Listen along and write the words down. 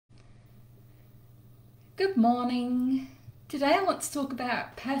Good morning. Today I want to talk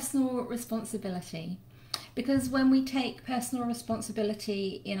about personal responsibility, because when we take personal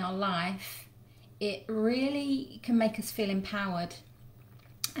responsibility in our life, it really can make us feel empowered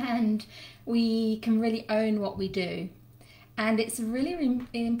and we can really own what we do. And it's a really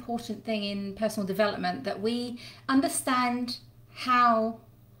important thing in personal development that we understand how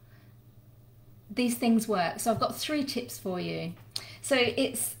these things work. So I've got 3 tips for you. So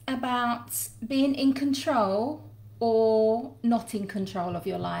it's about being in control or not in control of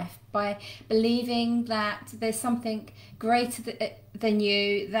your life by believing that there's something greater than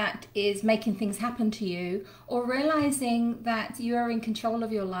you that is making things happen to you, or realizing that you are in control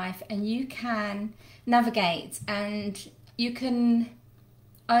of your life and you can navigate and you can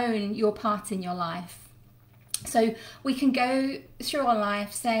own your part in your life. So we can go through our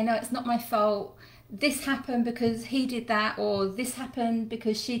life saying, no, it's not my fault. This happened because he did that, or this happened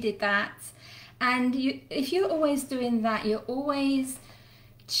because she did that. And if you're always doing that, you're always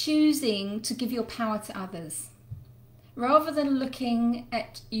choosing to give your power to others rather than looking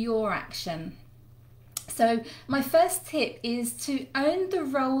at your action. So my first tip is to own the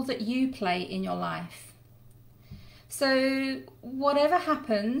role that you play in your life. So whatever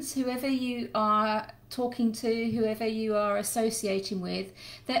happens, whoever you are talking to, whoever you are associating with,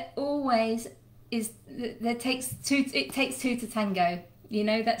 it takes two to tango, you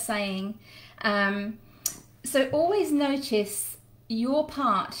know that saying. So always notice your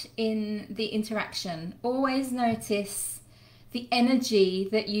part in the interaction. Always notice the energy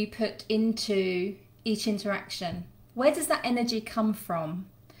that you put into each interaction. Where does that energy come from?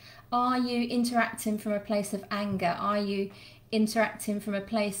 Are you interacting from a place of anger? Are you interacting from a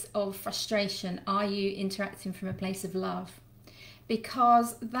place of frustration? Are you interacting from a place of love?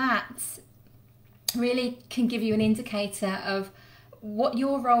 Because that really can give you an indicator of what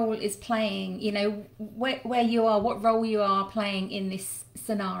your role is playing, you know, where you are, what role you are playing in this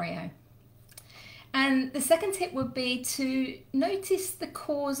scenario. And the second tip would be to notice the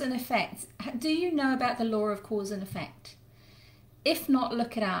cause and effect. Do you know about the law of cause and effect? If not,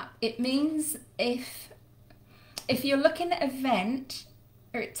 look it up. It means if you're looking at an event,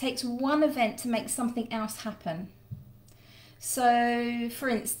 or it takes one event to make something else happen. So, for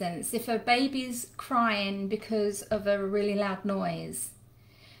instance, if a baby's crying because of a really loud noise,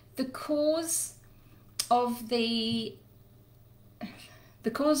 the cause is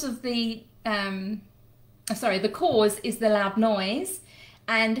the loud noise,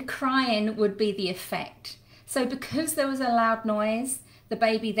 and crying would be the effect. So because there was a loud noise, the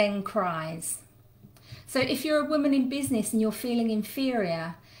baby then cries. So if you're a woman in business and you're feeling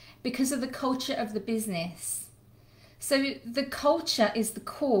inferior because of the culture of the business, so the culture is the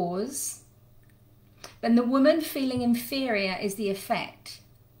cause, and the woman feeling inferior is the effect.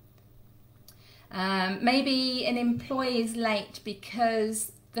 Maybe an employee is late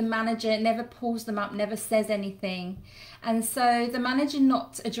because the manager never pulls them up, never says anything. And so the manager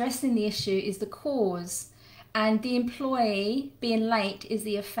not addressing the issue is the cause, and the employee being late is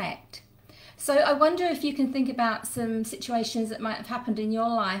the effect. So I wonder if you can think about some situations that might have happened in your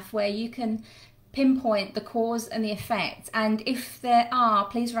life where you can pinpoint the cause and the effect. And if there are,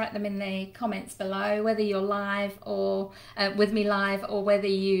 please write them in the comments below, whether you're live or with me live, or whether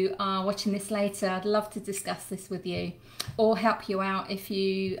you are watching this later. I'd love to discuss this with you or help you out if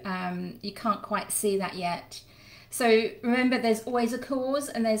you can't quite see that yet. So remember, there's always a cause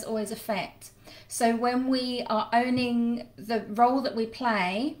and there's always effect. So when we are owning the role that we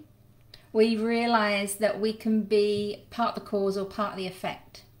play, we realize that we can be part of the cause or part of the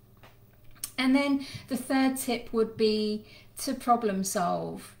effect. And then the third tip would be to problem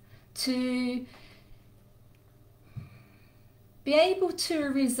solve, to be able to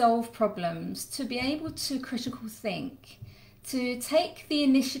resolve problems, to be able to critical think, to take the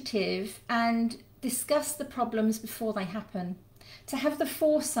initiative and discuss the problems before they happen, to have the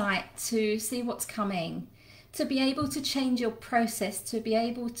foresight to see what's coming, to be able to change your process, to be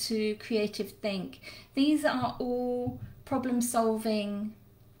able to creative think. These are all problem solving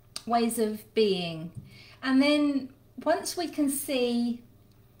ways of being. And then once we can see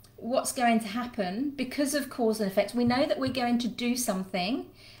what's going to happen because of cause and effect, we know that we're going to do something,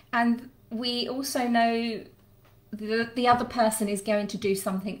 and we also know the other person is going to do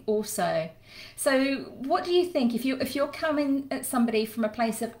something also. So what do you think if you're coming at somebody from a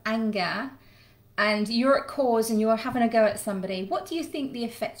place of anger and you're at cause and you're having a go at somebody, what do you think the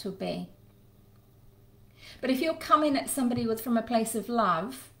effect would be? But if you're coming at somebody from a place of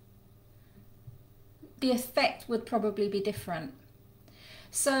love, the effect would probably be different.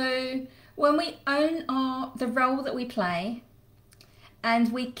 So when we own the role that we play,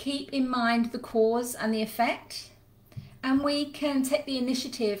 and we keep in mind the cause and the effect, and we can take the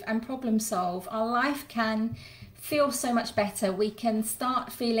initiative and problem solve, our life can feel so much better. We can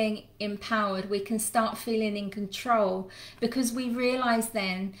start feeling empowered. We can start feeling in control, because we realize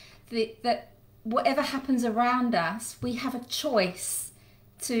then that whatever happens around us, we have a choice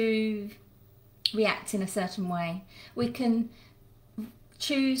to react in a certain way. We can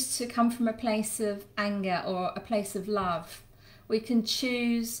choose to come from a place of anger or a place of love. We can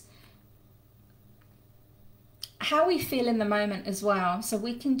choose how we feel in the moment as well. So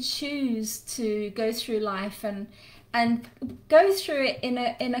we can choose to go through life and go through it in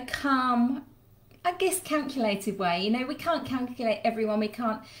a calm, I guess, calculated way. You know, we can't calculate everyone. We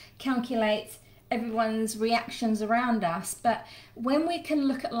can't calculate everyone's reactions around us, but when we can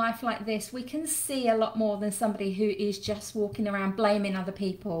look at life like this, we can see a lot more than somebody who is just walking around blaming other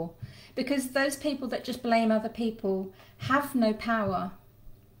people, because those people that just blame other people have no power.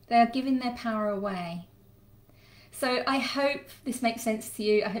 They are giving their power away. So I hope this makes sense to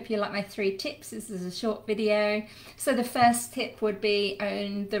you. I hope you like my 3 tips. This is a short video. So the first tip would be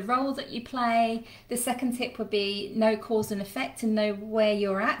own the role that you play. The second tip would be know cause and effect and know where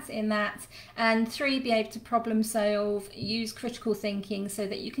you're at in that. And 3, be able to problem solve, use critical thinking so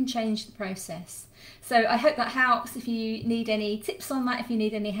that you can change the process. So I hope that helps. If you need any tips on that, if you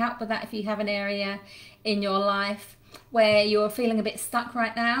need any help with that, if you have an area in your life where you're feeling a bit stuck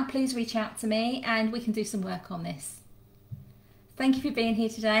right now, please reach out to me and we can do some work on this. Thank you for being here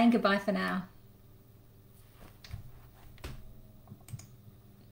today, and goodbye for now.